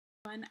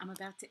I'm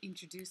about to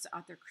introduce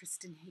author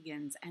Kristan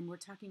Higgins, and we're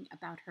talking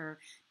about her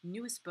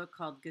newest book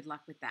called Good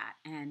Luck with That.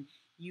 And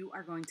you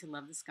are going to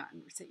love this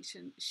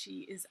conversation.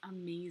 She is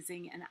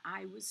amazing, and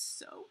I was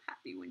so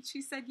happy when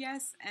she said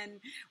yes, and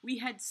we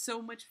had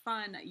so much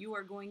fun. You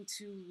are going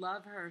to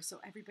love her. So,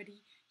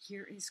 everybody,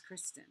 here is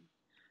Kristan.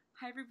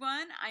 Hi,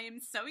 everyone. I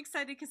am so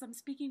excited because I'm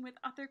speaking with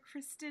author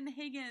Kristan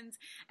Higgins,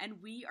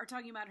 and we are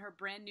talking about her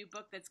brand new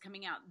book that's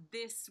coming out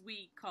this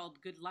week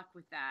called Good Luck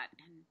with That.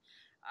 And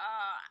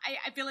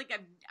I feel like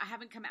I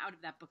haven't come out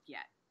of that book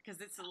yet because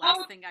it's the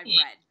last thing I've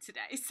read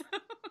today. So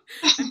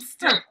I'm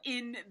still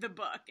in the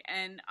book,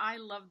 and I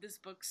love this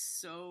book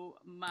so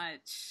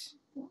much.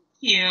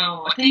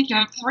 Thank you.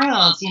 I'm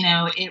thrilled.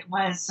 It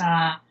was,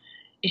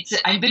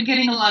 I've been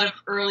getting a lot of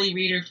early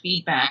reader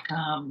feedback,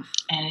 and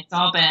it's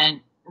all been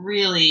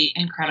really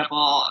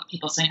incredible.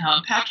 People saying how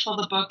impactful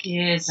the book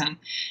is and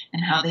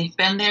how they've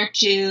been there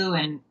too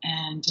and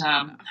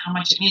how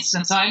much it means to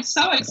them. So I'm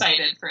so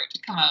excited for it to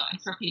come out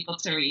and for people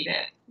to read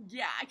it.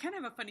 Yeah, I kind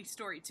of have a funny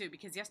story too,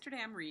 because yesterday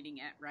I'm reading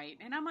it, right?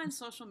 And I'm on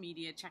social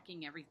media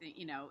checking everything,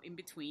 in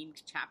between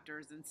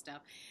chapters and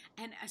stuff.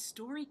 And a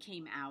story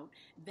came out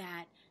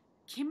that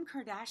Kim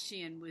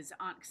Kardashian was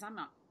on, because I'm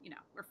on,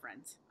 we're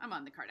friends. I'm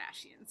on the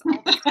Kardashians.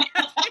 All the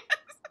Kardashians.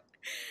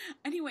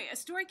 Anyway, a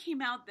story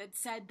came out that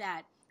said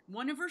that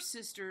one of her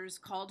sisters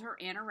called her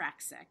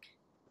anorexic,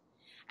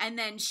 and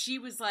then she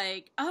was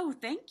like, "Oh,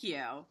 thank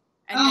you,"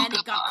 and then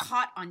it got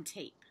caught on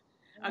tape.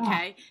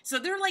 Okay, so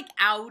they're like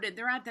out and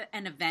they're at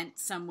an event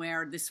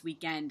somewhere this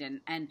weekend,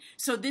 and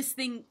so this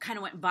thing kind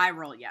of went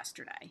viral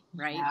yesterday,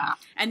 right? Yeah.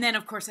 And then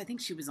of course I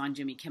think she was on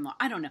Jimmy Kimmel.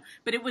 I don't know,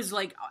 but it was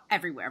like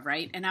everywhere,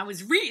 right? And I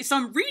was so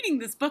I'm reading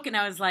this book and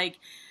I was like,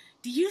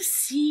 "Do you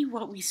see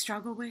what we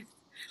struggle with?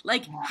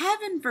 Like,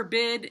 heaven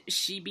forbid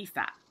she be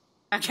fat,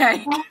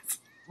 okay?"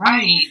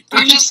 Right.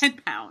 Or just 10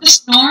 pounds.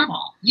 Just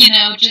normal,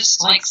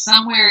 just like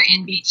somewhere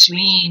in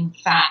between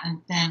fat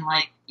and thin,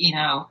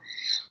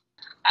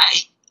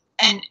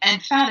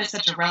 and fat is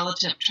such a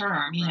relative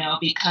term,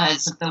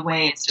 because of the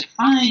way it's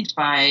defined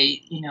by,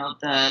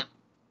 the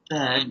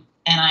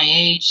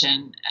NIH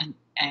and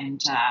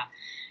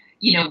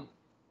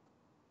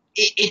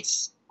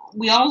it's,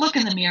 we all look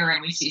in the mirror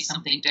and we see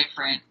something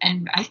different.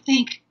 And I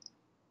think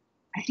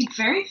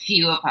very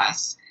few of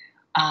us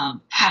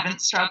haven't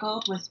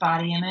struggled with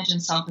body image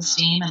and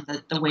self-esteem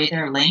and the way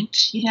they're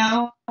linked.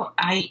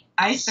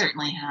 I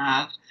certainly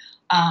have.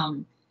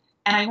 And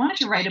I wanted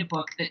to write a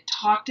book that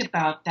talked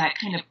about that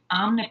kind of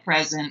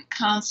omnipresent,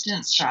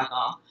 constant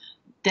struggle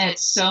that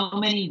so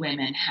many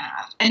women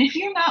have. And if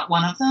you're not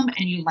one of them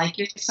and you like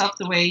yourself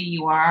the way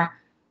you are,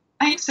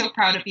 I'm so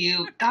proud of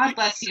you. God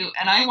bless you.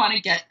 And I want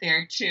to get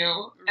there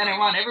too. And I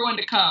want everyone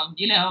to come,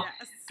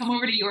 come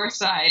over to your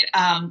side.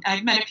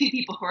 I've met a few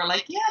people who are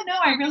like, yeah, no,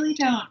 I really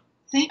don't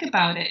think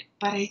about it.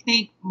 But I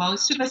think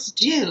most of us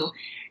do.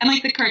 And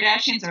like the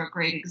Kardashians are a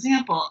great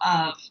example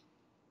of,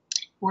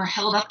 we're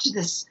held up to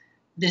this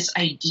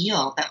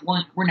ideal that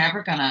we're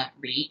never going to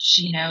reach,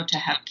 to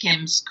have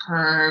Kim's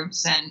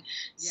curves and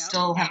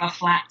still have a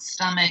flat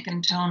stomach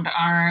and toned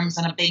arms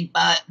and a big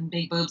butt and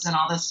big boobs and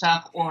all this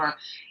stuff, or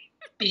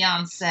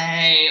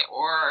Beyonce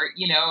or,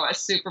 a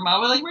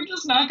supermodel. Like, we're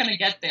just not going to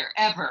get there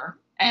ever.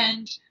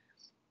 And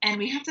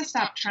we have to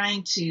stop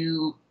trying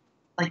to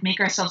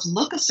make ourselves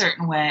look a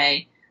certain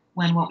way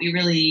when what we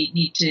really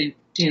need to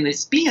do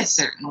is be a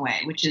certain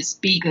way, which is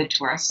be good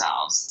to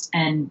ourselves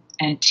and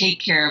take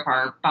care of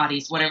our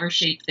bodies, whatever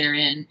shape they're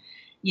in,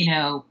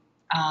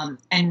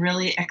 and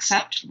really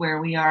accept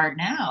where we are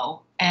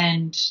now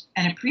and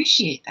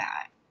appreciate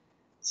that.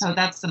 So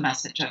that's the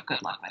message of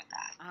Good Luck with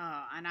That.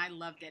 Oh, and I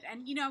loved it.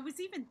 And, I was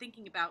even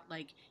thinking about,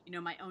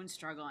 my own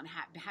struggle and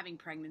having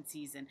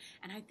pregnancies. And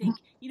I think,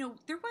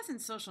 there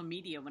wasn't social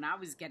media when I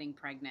was getting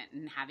pregnant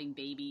and having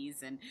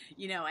babies. And,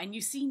 and you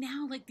see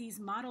now, these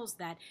models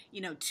that,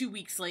 2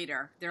 weeks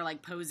later, they're,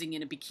 posing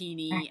in a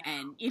bikini.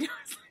 And,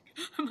 it's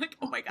I'm like,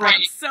 oh, my God,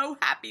 I'm so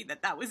happy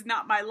that was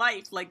not my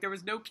life. There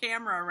was no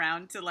camera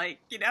around to,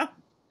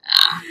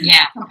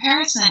 Yeah,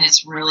 comparison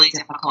is really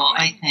difficult,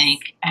 I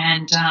think.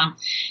 And,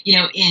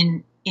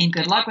 in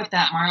Good Luck with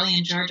That, Marley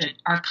and Georgia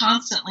are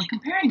constantly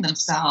comparing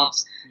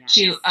themselves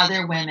to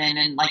other women.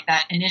 And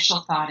that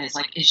initial thought is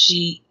is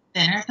she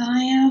thinner than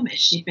I am? Is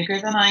she bigger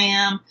than I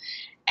am?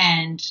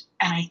 And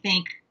I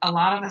think a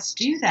lot of us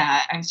do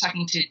that. I was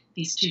talking to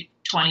these two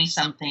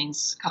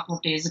 20-somethings a couple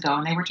of days ago,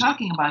 and they were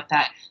talking about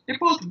that. They're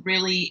both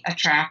really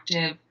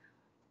attractive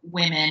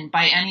women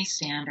by any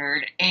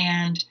standard.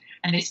 And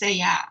they say,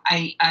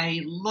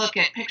 I look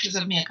at pictures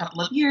of me a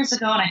couple of years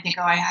ago and I think,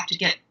 I have to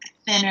get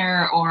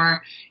thinner,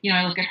 or,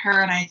 I look at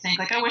her and I think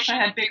I wish I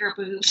had bigger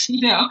boobs,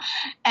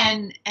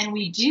 and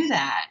we do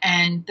that.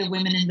 And the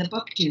women in the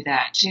book do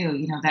that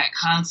too, that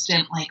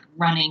constant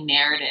running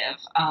narrative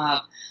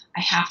of, I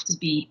have to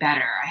be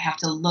better. I have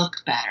to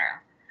look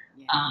better.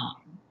 Yeah.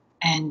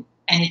 And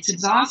it's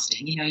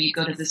exhausting. You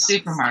go to the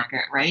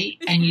supermarket, right?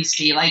 And you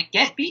see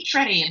get beach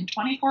ready in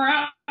 24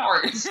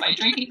 hours by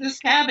drinking this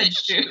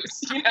cabbage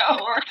juice,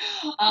 or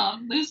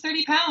lose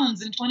 30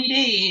 pounds in 20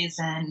 days.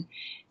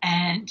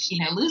 and,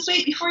 lose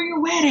weight before your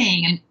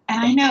wedding. And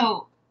I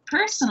know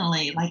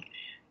personally, like,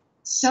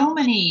 so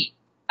many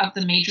of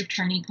the major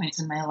turning points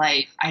in my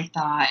life, I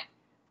thought,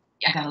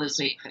 I got to lose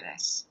weight for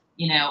this.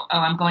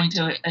 I'm going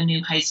to a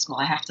new high school.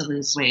 I have to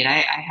lose weight.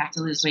 I have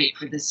to lose weight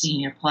for the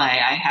senior play.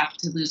 I have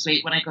to lose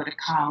weight when I go to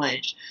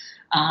college.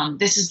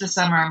 This is the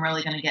summer I'm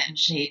really going to get in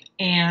shape.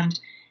 And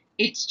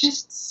it's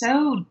just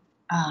so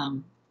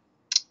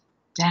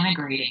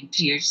denigrating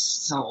to your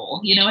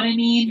soul. You know what I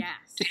mean? Yes.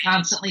 To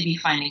constantly be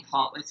finding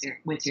fault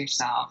with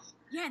yourself.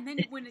 Yeah, and then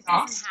when it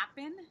doesn't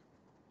happen,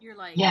 you're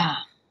like, yeah,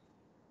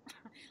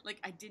 like,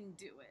 I didn't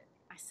do it.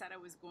 I said I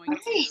was going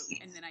right. to,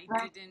 and then I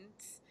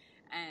didn't.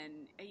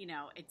 And,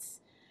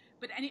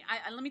 but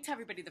let me tell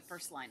everybody the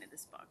first line of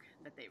this book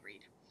that they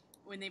read.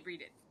 When they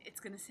read it,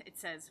 it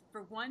says,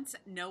 "For once,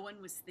 no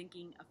one was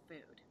thinking of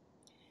food."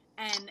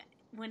 And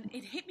when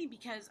it hit me,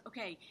 because,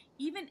 okay,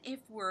 even if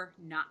we're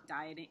not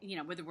dieting,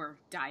 whether we're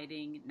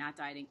dieting, not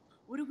dieting,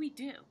 what do?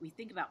 We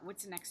think about,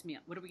 what's the next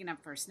meal? What are we going to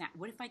have for a snack?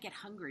 What if I get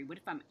hungry? What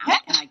if I'm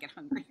out and I get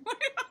hungry?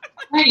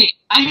 Right.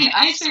 I mean,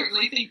 I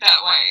certainly think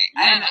that way.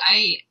 Yeah.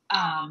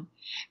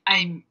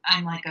 And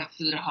I'm like a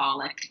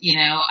foodaholic,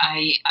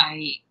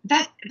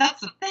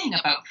 that's the thing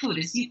about food,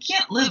 is you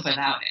can't live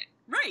without it.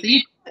 Right. So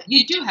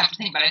you do have to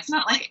think about it. It's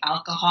not like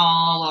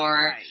alcohol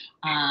or,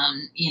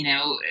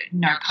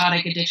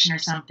 narcotic addiction or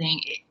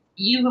something.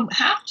 You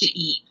have to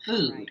eat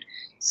food. Right.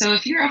 So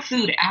if you're a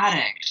food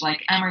addict,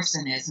 like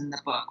Emerson is in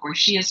the book, where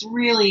she is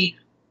really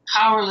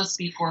powerless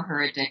before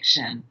her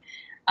addiction,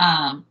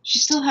 she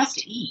still has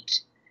to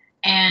eat.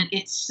 And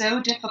it's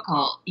so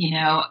difficult,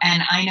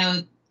 and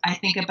I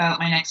think about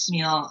my next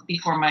meal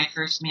before my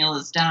first meal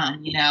is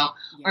done,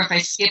 or if I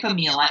skip a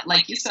meal,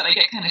 like you said, I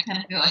get kind of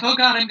feel like, oh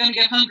God, I'm going to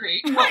get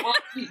hungry. What will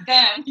I eat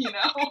then,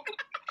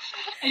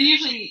 And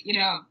usually,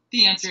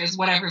 the answer is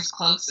whatever's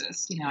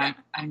closest.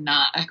 I'm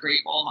not a great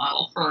role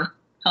model for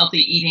healthy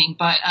eating,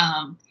 but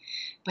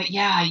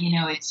yeah,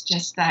 it's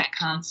just that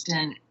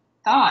constant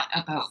thought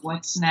about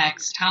what's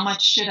next. How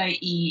much should I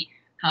eat?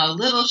 How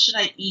little should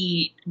I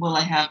eat? Will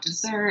I have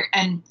dessert?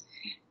 And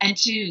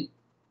to,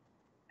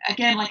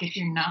 again, like, if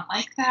you're not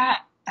like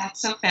that,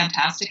 that's so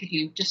fantastic. If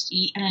you just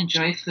eat and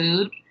enjoy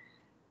food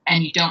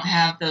and you don't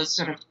have those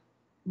sort of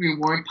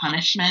reward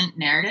punishment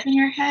narrative in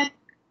your head,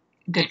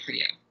 good for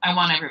you. I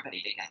want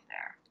everybody to get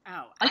there.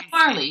 Oh, like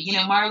Marley.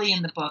 Marley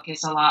in the book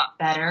is a lot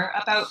better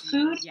about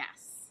food. Yes.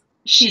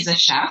 She's a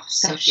chef,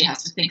 so she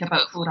has to think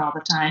about food all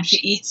the time. She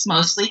eats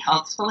mostly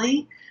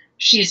healthfully.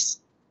 She's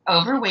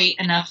overweight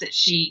enough that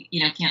she,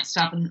 can't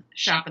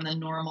shop in the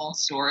normal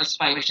stores,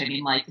 by which I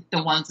mean like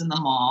the ones in the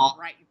mall.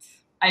 Right.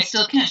 I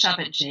still can't shop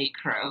at J.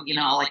 Crew.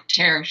 I'll like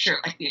tear a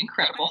shirt like the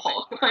Incredible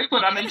Hulk if I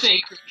put on a J.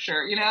 Crew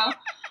shirt,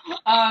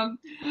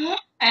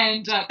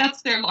 and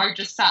that's their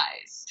largest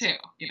size too.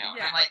 Yeah.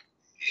 I'm like,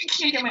 I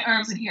can't get my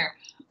arms in here.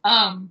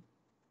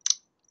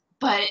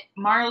 But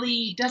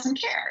Marley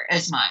doesn't care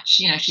as much.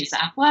 She's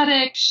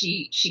athletic.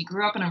 She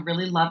grew up in a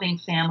really loving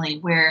family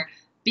where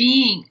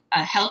being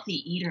a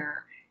healthy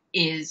eater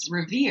is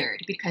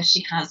revered, because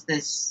she has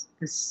this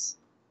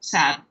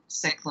sad,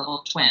 sick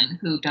little twin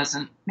who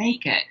doesn't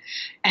make it.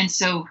 And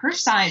so her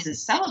size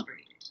is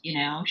celebrated,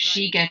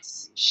 Right.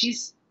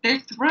 They're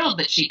thrilled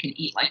that she can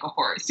eat like a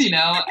horse,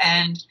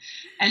 and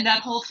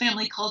that whole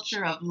family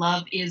culture of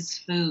love is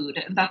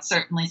food. That's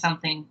certainly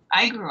something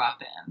I grew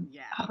up in.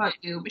 Yeah. How about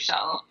you,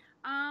 Michelle?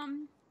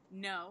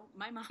 No,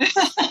 my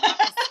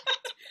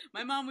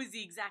mom was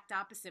the exact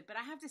opposite, but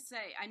I have to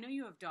say, I know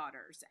you have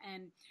daughters,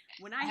 and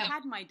when I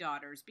had my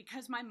daughters,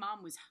 because my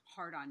mom was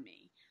hard on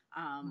me,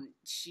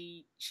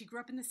 she grew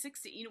up in the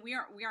 60s. We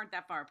aren't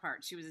that far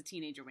apart. She was a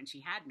teenager when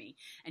she had me,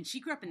 and she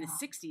grew up in the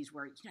 60s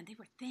where, they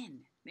were thin.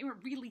 They were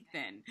really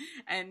thin,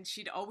 and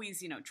she'd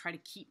always, try to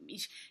keep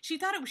me. She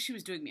thought she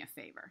was doing me a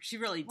favor. She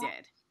really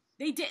did.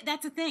 They did.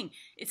 That's the thing.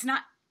 It's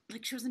not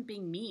like she wasn't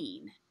being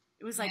mean.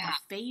 It was like a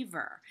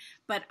favor.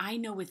 But I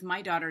know with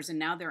my daughters, and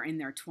now they're in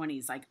their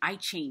 20s, like, I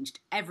changed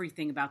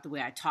everything about the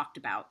way I talked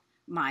about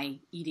my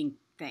eating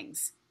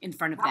things in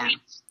front of them.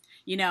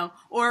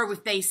 Or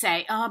if they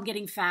say, oh, I'm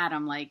getting fat,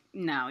 I'm like,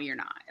 no, you're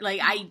not.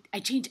 Like, I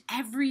changed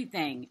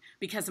everything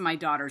because of my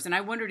daughters. And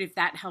I wondered if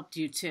that helped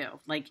you too.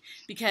 Like,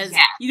 because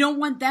you don't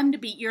want them to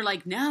be, you're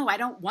like, no, I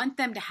don't want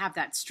them to have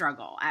that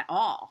struggle at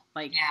all.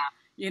 Like,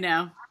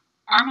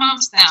 Our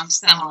moms sound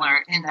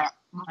similar in that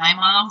my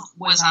mom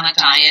was on a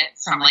diet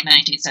from like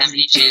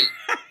 1972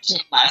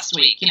 to last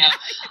week,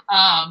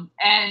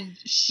 and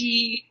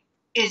she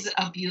is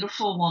a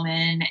beautiful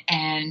woman,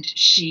 and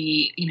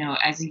she,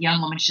 as a young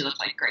woman, she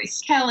looked like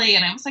Grace Kelly,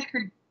 and I was like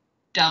her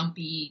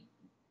dumpy,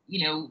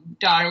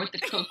 daughter with the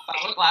Coke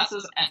bottle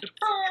glasses and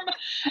firm,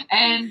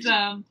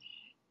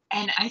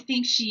 and I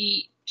think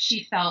she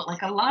felt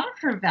like a lot of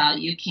her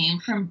value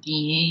came from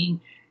being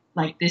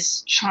like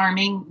this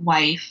charming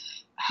wife,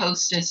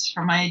 hostess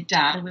for my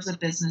dad, who was a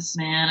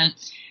businessman,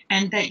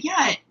 and that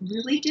it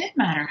really did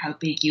matter how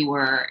big you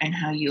were and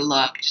how you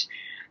looked,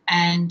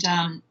 and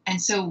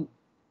so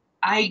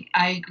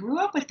I grew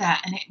up with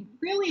that, and it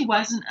really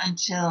wasn't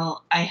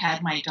until I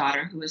had my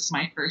daughter, who was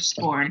my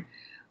firstborn,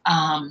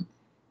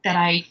 that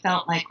I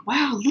felt like,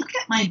 wow, look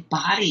at my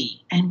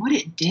body and what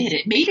it did.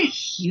 It made a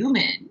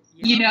human.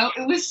 You Yep. know,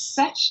 it was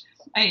such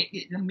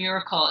a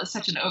miracle is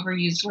such an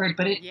overused word,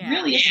 but it Yeah.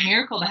 really is a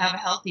miracle to have a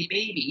healthy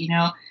baby, you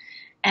know?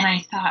 And I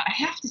thought I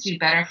have to do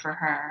better for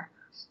her.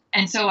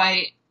 And so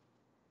I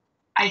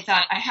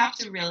thought I have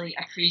to really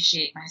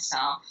appreciate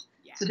myself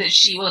so that Yes.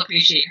 she will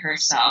appreciate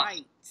herself.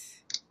 Right.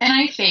 And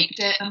I faked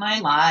it and I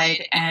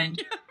lied.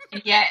 And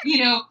yet,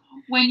 you know,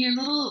 when your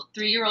little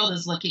 3-year-old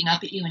is looking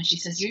up at you and she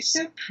says, "You're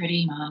so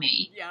pretty,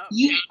 mommy," Yep.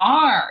 you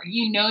are.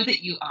 You know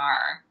that you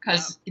are. Yep.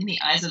 Because in the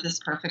eyes of this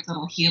perfect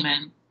little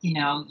human, you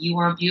know, you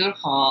are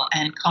beautiful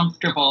and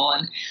comfortable.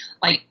 And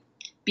like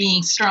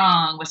being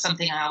strong was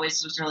something I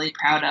always was really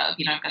proud of.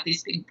 You know, I've got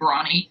these big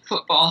brawny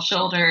football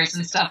shoulders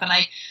and stuff. And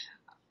I,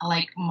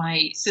 like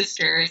my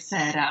sister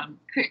said,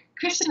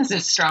 Kristan is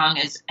as strong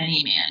as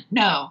any man.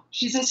 No,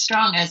 she's as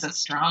strong as a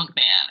strong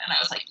man. And I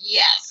was like,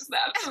 yes,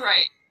 that's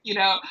right. You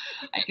know,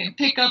 I can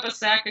pick up a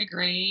sack of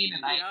grain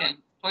and I Yep. can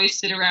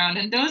hoist it around.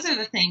 And those are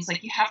the things,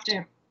 like, you have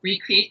to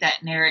recreate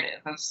that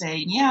narrative of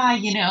saying, yeah,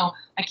 you know,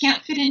 I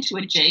can't fit into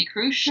a J.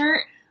 Crew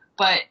shirt,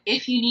 but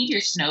if you need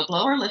your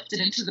snowblower lifted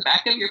into the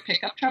back of your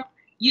pickup truck,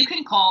 you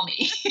can call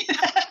me.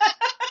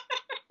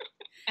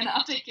 And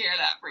I'll take care of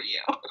that for you.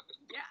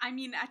 Yeah, I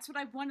mean, that's what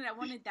I wanted. I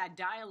wanted that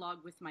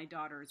dialogue with my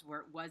daughters where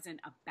it wasn't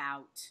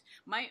about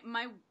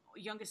my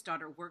youngest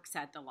daughter works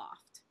at the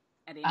loft,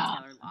 at Ann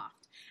Taylor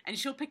Loft, and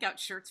she'll pick out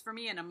shirts for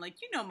me, and I'm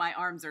like, you know, my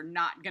arms are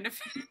not gonna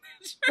fit in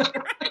that shirt.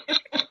 Right?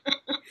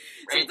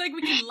 So it's like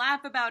we can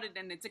laugh about it,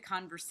 and it's a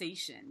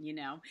conversation, you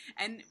know.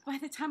 And by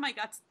the time I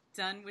got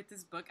done with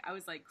this book, I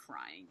was like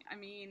crying. I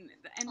mean,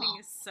 the ending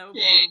is so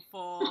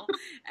beautiful.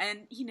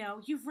 And, you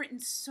know, you've written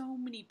so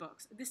many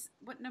books.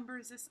 What number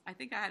is this? I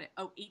think I had it.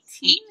 Oh,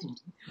 18? 18.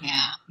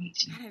 Yeah,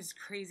 18. That is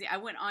crazy. I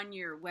went on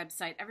your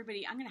website.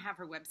 Everybody, I'm going to have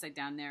her website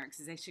down there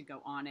because they should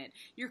go on it.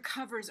 Your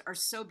covers are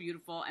so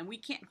beautiful, and we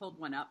can't hold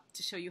one up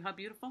to show you how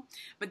beautiful,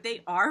 but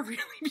they are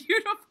really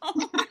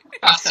beautiful.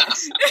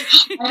 Process.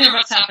 Neither of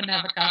us happen to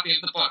have a copy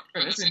of the book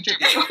for this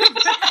interview.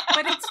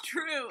 But it's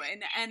true,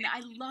 and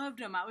I loved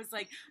them. I was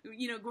like,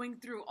 you know, going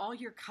through all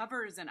your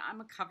covers, and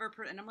I'm a cover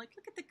person, and I'm like,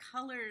 look at the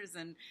colors,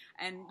 and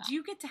do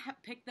you get to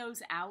pick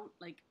those out?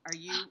 Like, are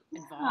you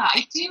involved? Yeah,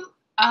 I do.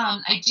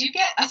 I do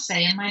get a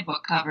say in my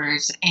book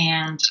covers,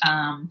 and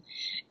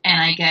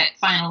I get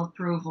final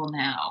approval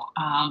now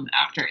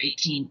after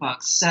 18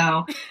 books.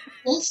 So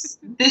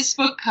this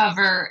book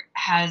cover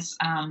has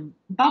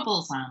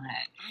bubbles on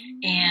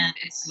it, and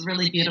it's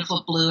really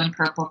beautiful blue and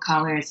purple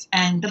colors.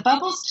 And the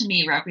bubbles to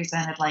me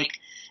represented like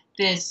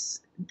this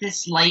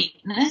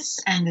lightness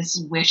and this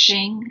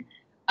wishing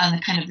and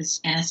the kind of this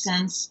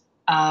innocence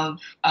of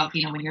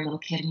you know, when you're a little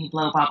kid and you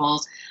blow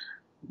bubbles.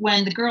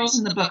 When the girls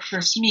in the book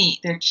first meet,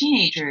 they're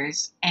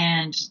teenagers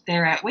and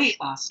they're at weight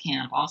loss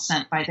camp, all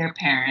sent by their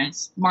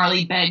parents.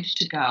 Marley begged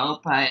to go,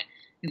 but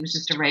it was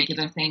just a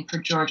regular thing for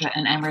Georgia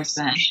and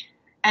Emerson.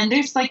 And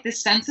there's like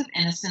this sense of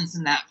innocence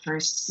in that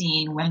first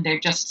scene when they're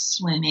just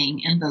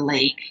swimming in the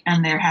lake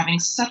and they're having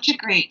such a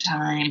great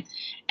time,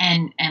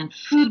 and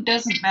food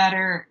doesn't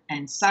matter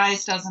and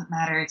size doesn't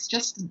matter. It's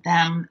just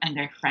them and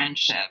their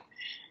friendship.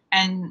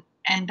 And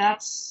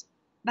that's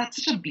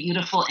such a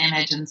beautiful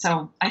image. And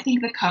so I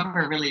think the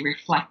cover really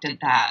reflected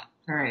that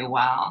very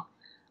well.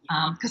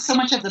 Because so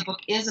much of the book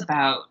is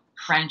about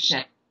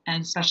friendship,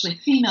 and especially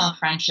female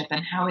friendship,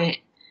 and how it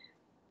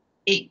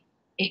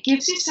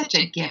gives you such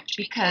a gift.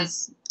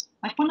 Because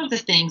like one of the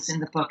things in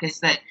the book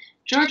is that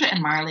Georgia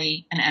and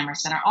Marley and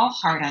Emerson are all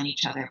hard on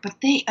each other, but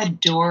they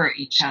adore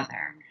each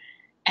other.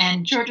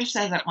 And Georgia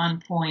says at one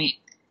point,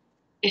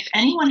 if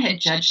anyone had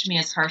judged me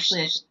as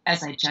harshly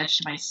as I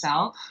judged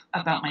myself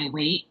about my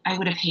weight, I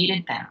would have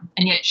hated them.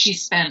 And yet she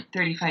spent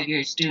 35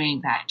 years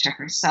doing that to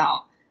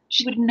herself.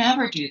 She would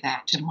never do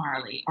that to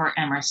Marley or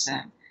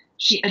Emerson.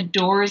 She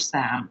adores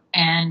them.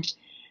 And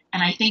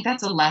I think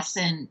that's a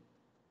lesson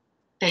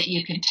that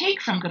you can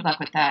take from Good Luck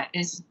With That,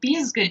 is be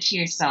as good to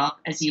yourself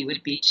as you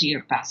would be to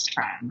your best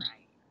friend.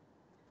 Right.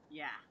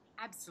 Yeah,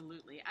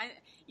 absolutely.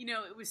 You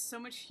know, it was so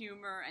much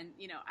humor, and,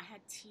 you know, I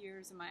had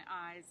tears in my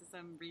eyes as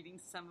I'm reading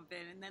some of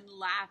it, and then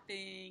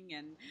laughing,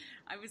 and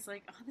I was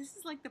like, oh, this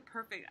is like the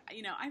perfect,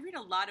 you know, I read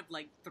a lot of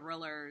like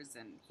thrillers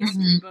and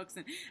history books,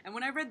 and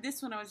when I read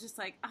this one, I was just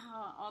like,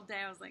 oh, all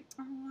day I was like,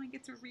 oh, I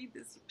get to read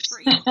this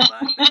great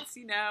book that's,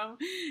 you know,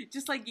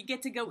 just like you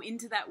get to go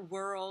into that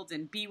world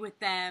and be with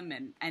them,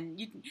 and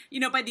you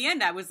know, by the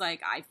end I was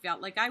like, I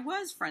felt like I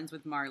was friends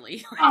with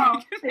Marley.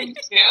 Oh, thank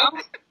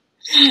you.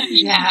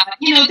 Yeah,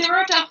 you know, there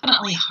are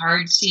definitely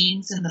hard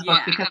scenes in the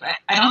book, because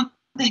I don't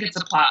think it's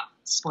a plot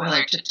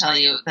spoiler to tell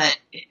you that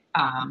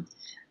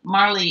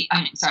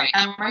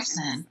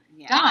Emerson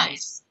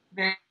dies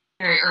very,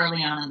 very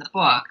early on in the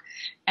book,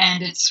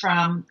 and it's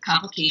from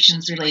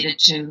complications related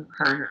to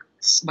her,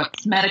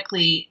 what's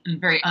medically and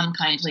very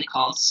unkindly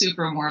called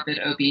supermorbid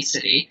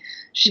obesity.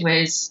 She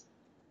weighs,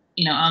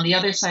 you know, on the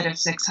other side of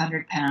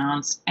 600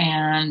 pounds,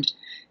 and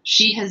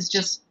she has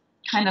just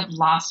kind of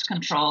lost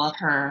control of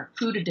her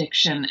food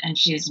addiction, and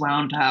she is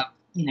wound up,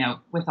 you know,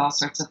 with all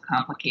sorts of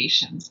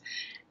complications.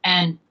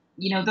 And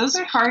those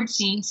are hard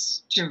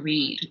scenes to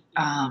read,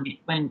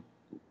 when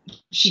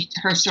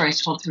her story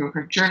is told through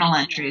her journal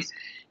Yeah. entries.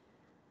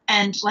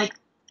 And like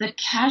the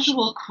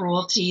casual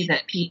cruelty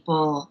that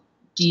people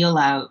deal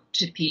out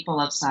to people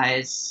of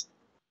size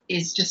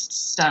is just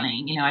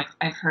stunning.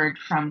 I've heard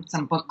from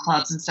some book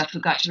clubs and stuff who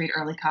got to read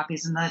early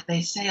copies, and that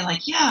they say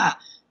like, yeah,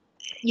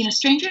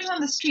 strangers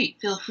on the street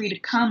feel free to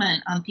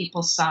comment on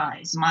people's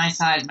size, my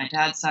size, my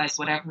dad's size,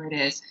 whatever it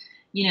is,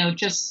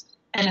 just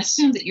and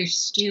assume that you're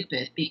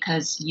stupid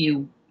because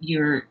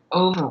you're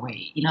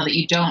overweight, that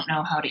you don't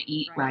know how to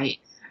eat Right. right.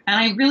 And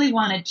I really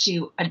wanted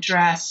to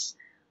address,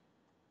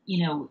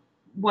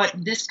 what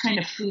this kind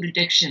of food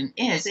addiction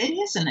is. It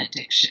is an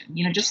addiction,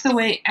 just the Yes.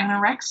 way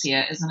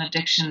anorexia is an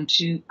addiction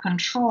to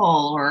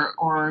control,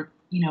 or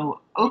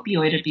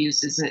opioid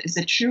abuse is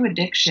a true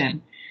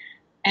addiction.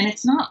 And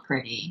it's not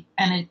pretty,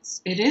 and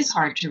it is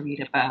hard to read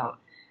about.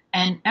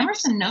 And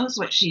Emerson knows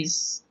what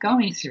she's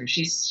going through.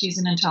 She's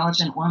an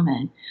intelligent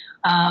woman,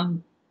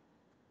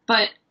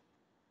 but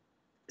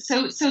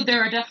so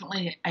there are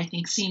definitely, I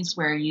think, scenes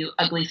where you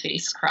ugly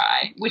face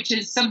cry, which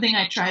is something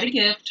I try to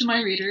give to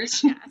my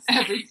readers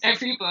Yes.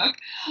 every book.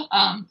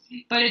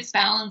 But it's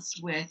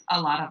balanced with a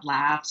lot of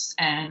laughs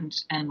and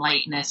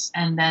lightness,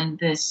 and then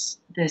this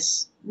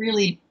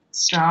really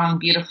strong,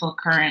 beautiful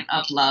current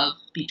of love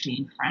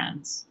between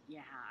friends.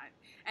 Yeah.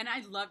 And I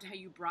loved how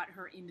you brought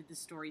her into the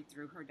story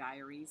through her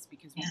diaries,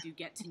 because we Yeah. do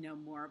get to know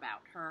more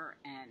about her,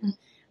 and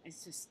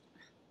it's just,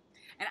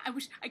 and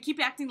I keep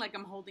acting like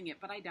I'm holding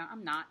it, but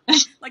I'm not.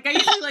 Like, I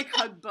usually like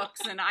hug books,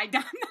 and I'm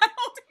not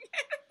holding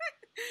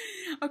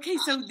it. Okay,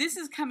 so this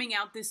is coming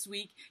out this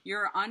week.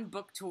 You're on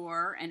book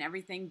tour and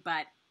everything,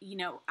 but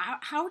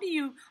how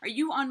are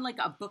you on like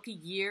a book a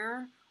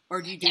year,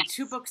 or do you do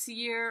two Yes. books a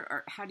year,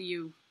 or how do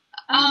you work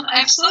I've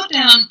that? slowed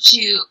down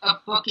to a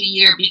book a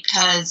year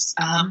because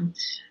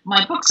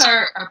my books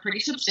are pretty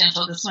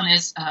substantial. This one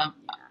is Yeah.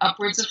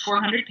 upwards of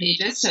 400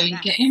 pages, so you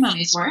Yes. get your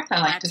money's worth, I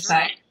like to That's say.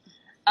 right.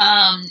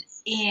 Um,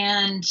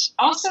 and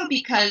also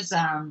because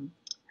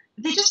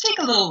they just take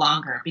a little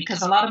longer,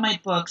 because a lot of my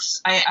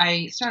books,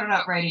 I started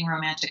out writing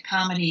romantic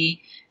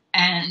comedy,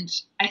 and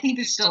I think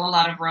there's still a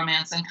lot of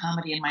romance and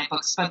comedy in my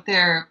books, but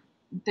they're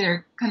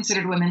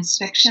considered women's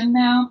fiction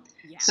now.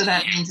 So Yes.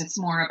 that means it's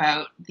more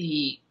about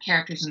the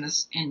characters in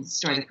the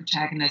story, the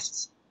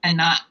protagonists, and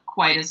not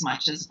quite as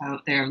much as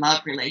about their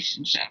love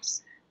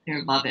relationships,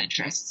 their love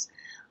interests.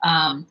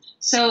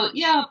 So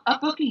yeah, a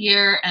book a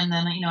year, and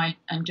then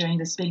I'm doing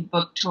this big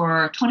book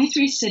tour,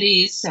 23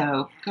 cities.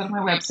 So go to my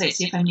website,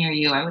 see if I'm near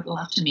you. I would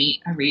love to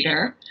meet a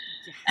reader,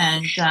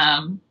 and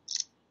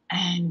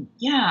Yes.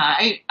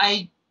 yeah,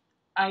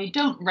 I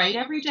don't write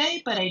every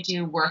day, but I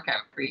do work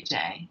every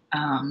day.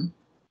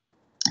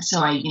 So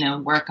I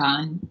work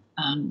on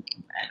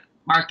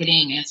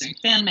marketing, answering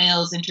fan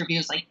mails,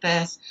 interviews like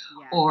this,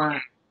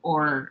 Yeah.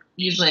 or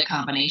usually a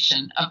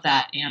combination of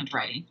that and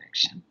writing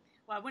fiction.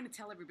 Well, I want to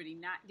tell everybody,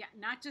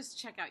 not just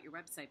check out your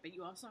website, but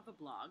you also have a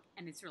blog,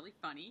 and it's really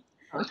funny,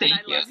 Oh, and thank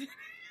I you. love it.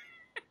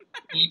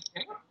 Thank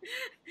you.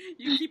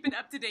 You keep it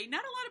up to date.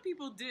 Not a lot of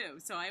people do,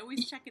 so I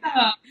always check it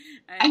Yeah. out,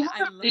 I and have I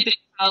a love. really big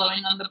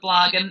following on the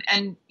blog, and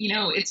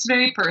it's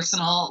very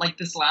personal. Like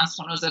this last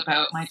one was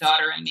about my Yes.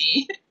 daughter and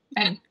me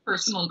and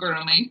personal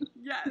grooming.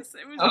 Yes,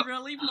 it was So,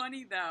 really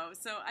funny though.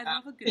 So I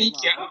love a good thank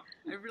you. blog.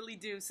 I really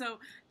do. So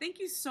thank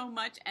you so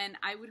much. And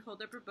I would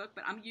hold up her book,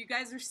 but you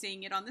guys are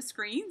seeing it on the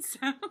screen.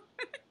 So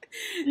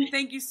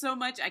thank you so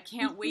much. I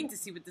can't wait to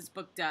see what this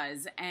book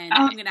does. And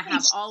Oh, I'm going to have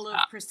thanks. all of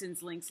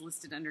Kristen's links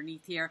listed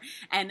underneath here.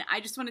 And I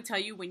just want to tell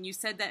you, when you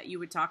said that you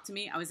would talk to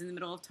me, I was in the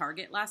middle of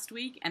Target last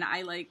week, and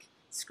I like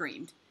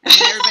screamed. And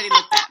then everybody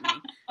looked at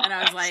me. And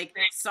I was like,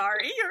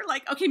 sorry. Or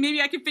like, okay,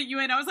 maybe I can fit you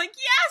in. I was like,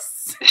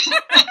 yes.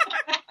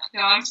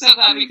 No, I'm so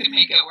glad we could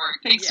make it work.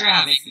 Thanks for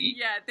having me.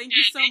 Yeah, thank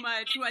you so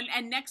much.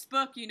 And next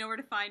book, you know where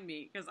to find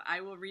me, because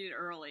I will read it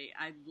early.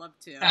 I'd love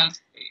to.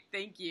 Sounds great.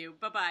 Thank you.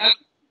 Bye-bye. Okay,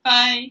 bye.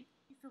 Thank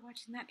you for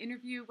watching that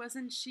interview.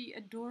 Wasn't she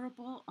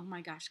adorable? Oh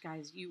my gosh,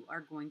 guys, you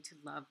are going to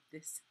love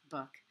this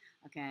book.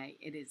 Okay,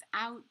 it is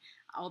out.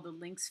 All the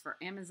links for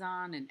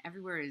Amazon and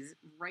everywhere is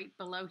right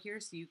below here,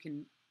 so you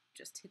can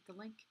just hit the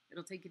link.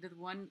 It'll take you to the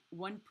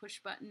one push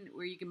button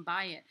where you can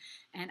buy it.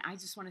 And I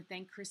just want to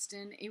thank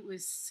Kristan. It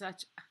was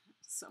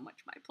so much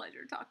my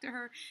pleasure to talk to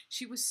her.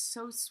 She was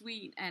so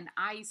sweet, and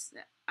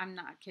I'm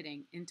not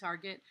kidding. In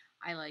Target,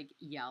 I like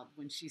yelled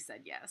when she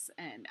said yes,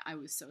 and I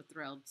was so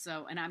thrilled.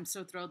 So, and I'm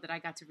so thrilled that I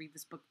got to read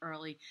this book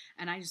early,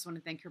 and I just want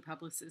to thank her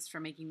publicist for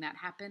making that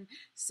happen.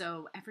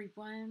 So,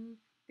 everyone,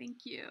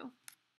 thank you.